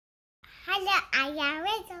Hello, I am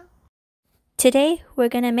Renzo. Today we're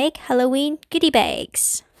gonna make Halloween goodie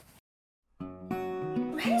bags.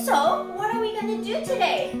 Renzo, what are we gonna do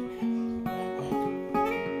today?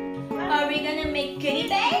 Are we gonna make goodie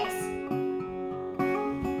bags?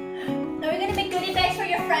 Are we gonna make goodie bags for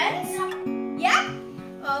your friends? Yeah?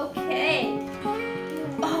 Okay.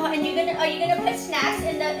 Oh, and are you gonna put snacks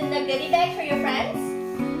in the goodie bag for your friends?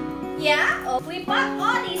 Yeah? Oh, we bought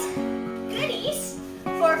all these goodies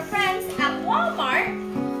for friends at Walmart,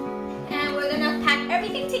 and we're gonna pack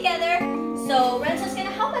everything together. So Renzo's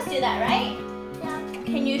gonna help us do that, right? Yeah.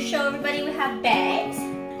 Can you show everybody we have bags?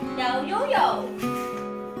 Now yo-yo.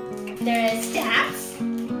 There is stamps.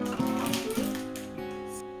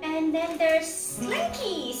 And then there's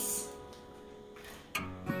slinkies.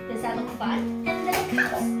 Does that look fun? And little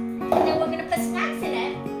cups. And then we're gonna put snacks in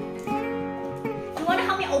it. You wanna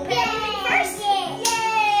help me open everything first?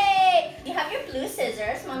 Yay! You have your blue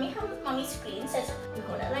scissors. Mommy's screen says we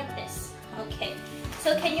hold it like this. Okay.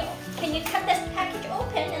 So can you cut this package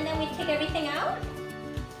open and then we take everything out?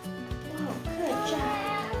 Oh, good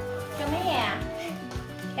job. Jomea.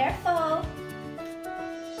 Careful.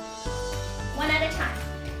 One at a time.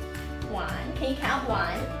 One. Can you count?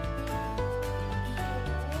 1,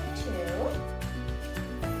 2,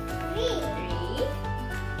 3,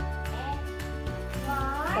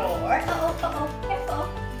 4. Oh, careful.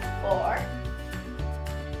 4,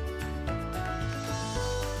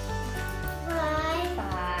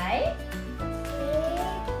 5.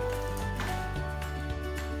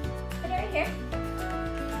 Put it right here.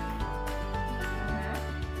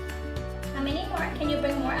 How many more? Can you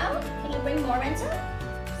bring more out? Can you bring more, Renzo?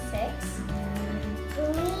 6.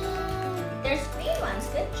 There's green ones.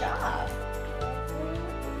 Good job.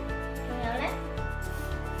 Can we own it?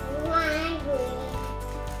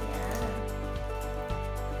 Yeah.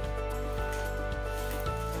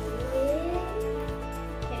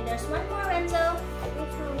 Okay, there's one more, Renzo.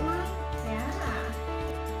 Yeah.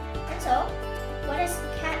 Renzo, what is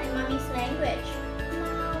cat in Mommy's language?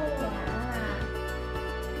 Yeah.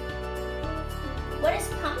 What is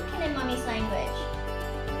pumpkin in Mommy's language?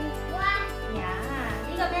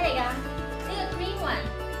 Yeah. This is green one.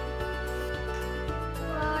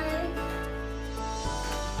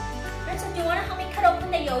 Renzo, do you want to help me cut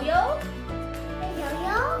open the yo-yo?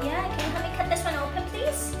 Yeah, can you help me cut this one open,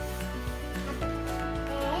 please?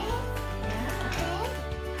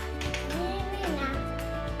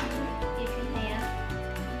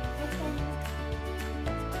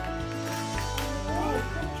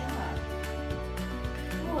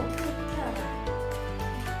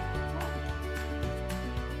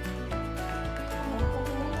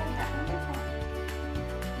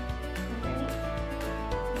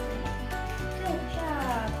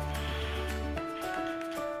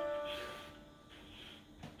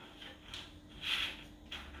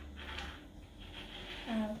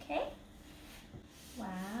 Okay.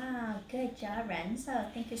 Wow, good job, Renzo.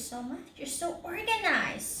 Thank you so much. You're so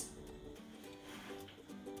organized.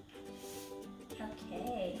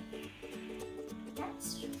 Okay.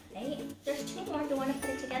 That's right. There's 2 more. Do you want to put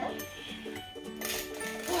it together?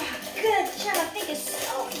 Wow, good job. Thank you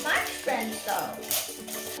so much, Renzo.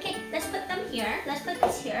 Okay, let's put them here. Let's put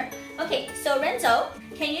this here. Okay, so Renzo,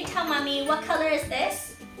 can you tell Mommy what color is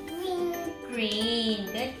this? Green.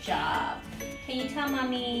 Good job. Can you tell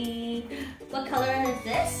Mommy what color is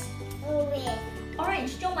this?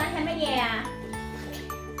 Orange. Trung Văn hay mấy à?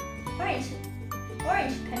 Orange.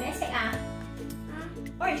 Orange. Can I say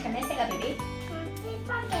Orange. Can I say baby?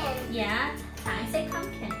 Yeah. I say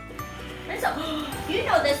pumpkin. Renzo, you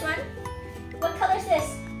know this one. What color is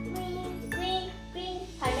this? Green.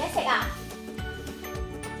 Can I say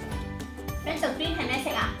Renzo, green. Can I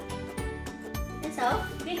say Renzo,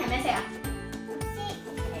 green. Can I say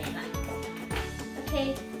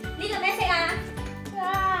Okay. This is message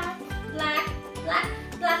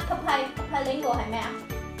black papaya lingo hay mẹ?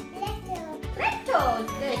 Little.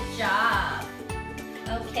 Good job.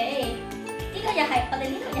 Okay. This is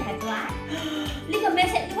black. Little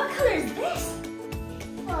message. What color is this?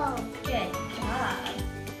 Good job.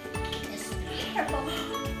 It's purple.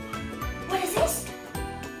 What is this?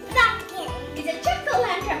 Pumpkin. It's a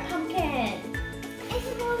jack-o'-lantern pumpkin. It's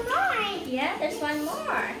one more. Yeah, there's one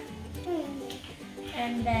more.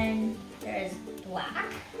 And then there's black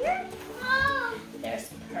here. There's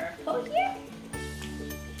purple here.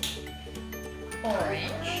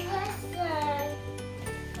 Orange.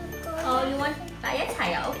 Oh, you want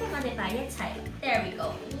bayetaya? Okay, mother bayetaya. There we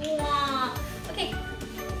go. Wow. Okay.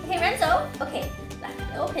 Okay, Renzo. Okay.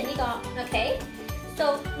 Open it up. Okay.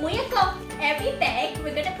 So, every bag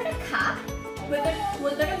we're gonna put a cup.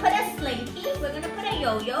 We're gonna put a slinky, we're gonna put a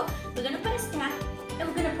yo-yo, we're gonna put a snack, and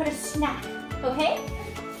we're gonna put a snack. Okay?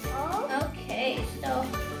 Oh. Okay, so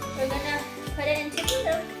we're gonna put it into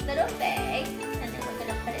the little bag, and then we're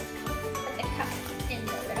gonna put the cup in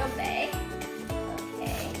the little bag.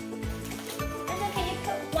 Okay. And then can you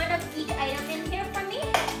put one of each item in here for me?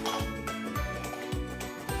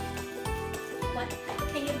 One.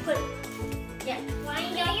 Can you put One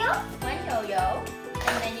yo-yo. one yo-yo,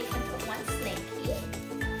 and then you can put one slinky,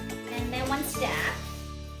 and then one staff.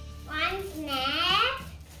 One snack.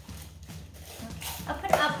 I'll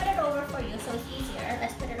put it over for you so it's easier.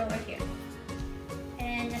 Let's put it over here.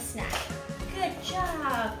 And a snack. Good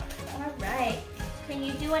job. All right. Can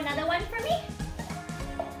you do another one for me?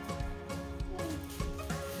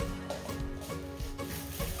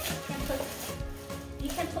 You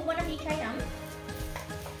can put one of each item.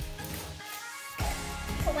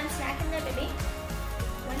 Put one snack in there, baby.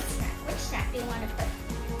 One snack. Which snack do you want to put?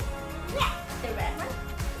 Yeah. The red one?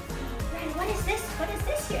 Red, what is this? What is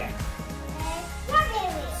this here?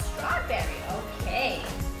 Strawberry. Strawberry. Okay.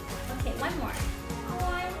 Okay, one more. I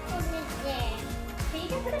want to put it there. Okay, you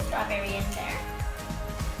can put a strawberry in there.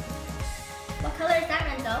 What color is that,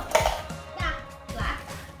 Renzo? Yeah. Black.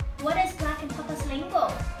 What is black in Papa's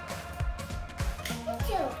lingo?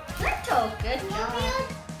 Two. Little. Good Mommy, job.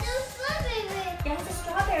 the strawberry. There's a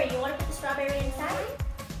strawberry. You want to put the strawberry inside?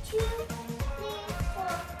 2, 3,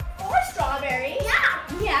 4. 4 strawberries? Yeah.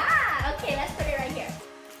 Yeah. Okay, let's put it right here.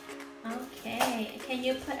 Okay. Can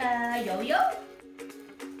you put a yo-yo?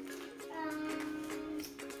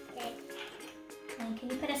 Okay. And can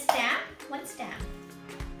you put a stamp? One stamp.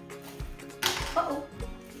 Uh-oh.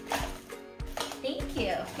 Thank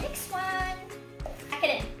you. Next one. Pack it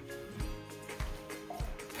in.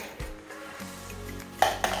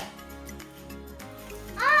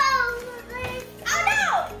 Oh no!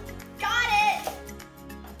 Got it!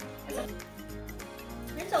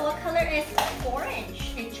 Renzo, what color is orange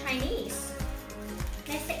in Chinese?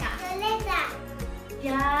 Violeta.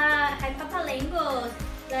 Yeah, hai papalengos,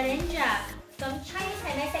 laranja. From Chinese,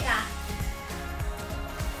 hai mấy sạch à?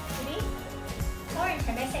 Maybe? Orange,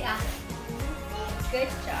 hai mấy sạch à? Good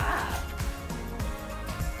job.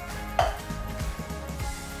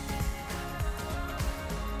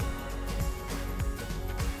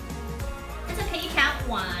 So can you count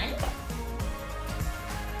 1,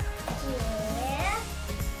 2,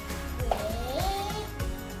 3,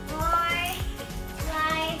 4,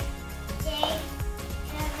 5, 6,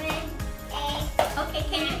 7, 8. okay,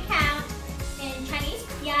 can you count in Chinese?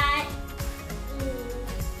 Yeah.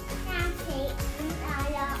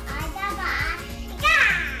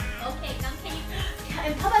 Okay, now can you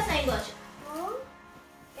in Papa's language?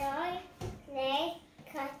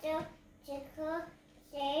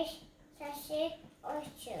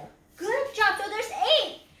 Good job. So there's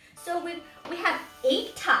 8. So we have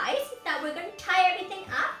 8 ties that we're going to tie everything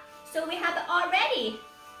up. So we have it all ready.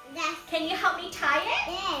 Can you help me tie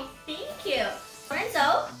it? Thank you.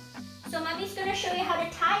 Renzo, so Mommy's going to show you how to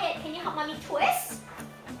tie it. Can you help Mommy twist?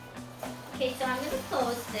 Okay, so I'm going to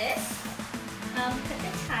close this. Put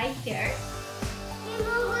the tie here.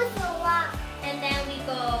 And then we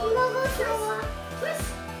go twist,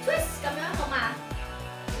 twist. Come on, Mama.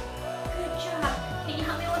 Good job. Can you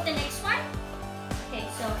help me with the next one? Okay,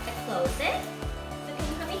 so I close it. So can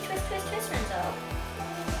you help me twist, twist, twist, Renzo?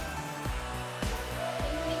 Can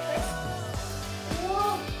you help me twist?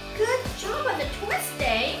 Whoa, good job on the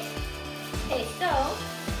twisting. Okay, so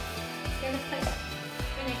we're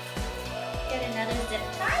gonna get another zip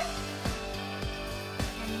tie.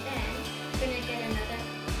 And then we're gonna get another,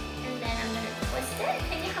 and then I'm gonna twist it.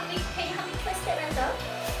 Can you help me twist it, Renzo?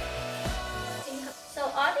 So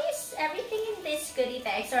all these, everything in these goodie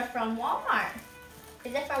bags are from Walmart.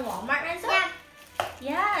 Is it from Walmart, Renzo? Yeah.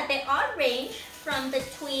 Yeah, they all range from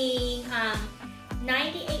between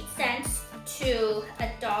 98 cents to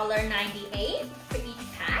 $1.98 for each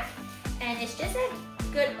pack. And it's just a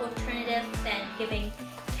good alternative than giving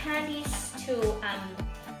candies to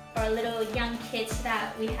our little young kids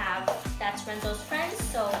that we have, that's Renzo's friends.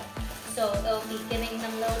 So it'll be giving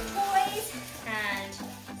them little toys and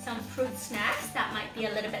some fruit snacks that might be a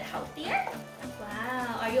little bit healthier.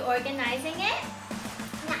 Wow, are you organizing it?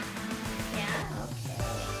 Yeah. Yeah, okay.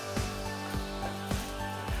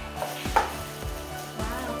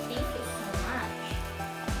 Wow, thank you so much.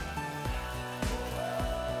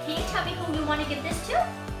 Can you tell me who you want to give this to?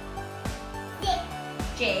 Jake.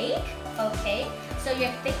 Jake? Okay, so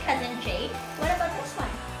your big cousin Jake. What about this one?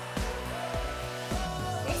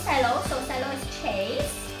 Here's Silo, so Silo is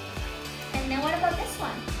Chase. And then what about this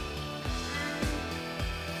one?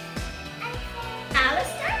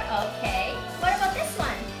 Alistair? Okay. What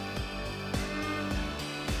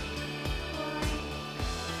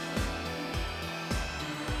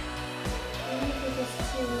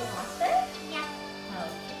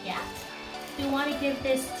give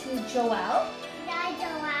this to Joelle? Yeah,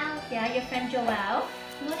 Joelle. Yeah, your friend Joelle.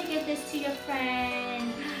 You want to give this to your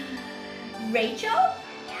friend Rachel?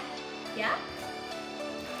 Yeah. Yeah?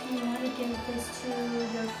 You want to give this to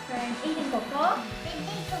your friend Aiden Coco?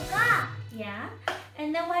 Baby Coco. Yeah.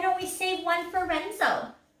 And then why don't we save one for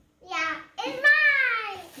Renzo? Yeah, it's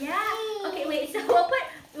mine. Yeah. Okay, wait. So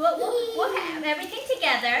we'll have everything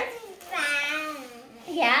together.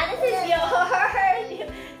 Yeah, this is yours.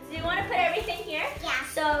 Do you want to put everything here? Yeah.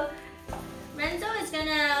 So Renzo is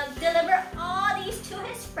gonna deliver all these to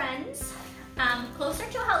his friends closer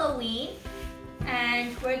to Halloween,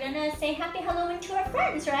 and we're gonna say Happy Halloween to our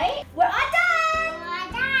friends, right? We're all done.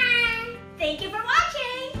 We're done. Thank you for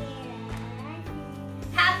watching.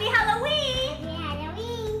 Happy Halloween.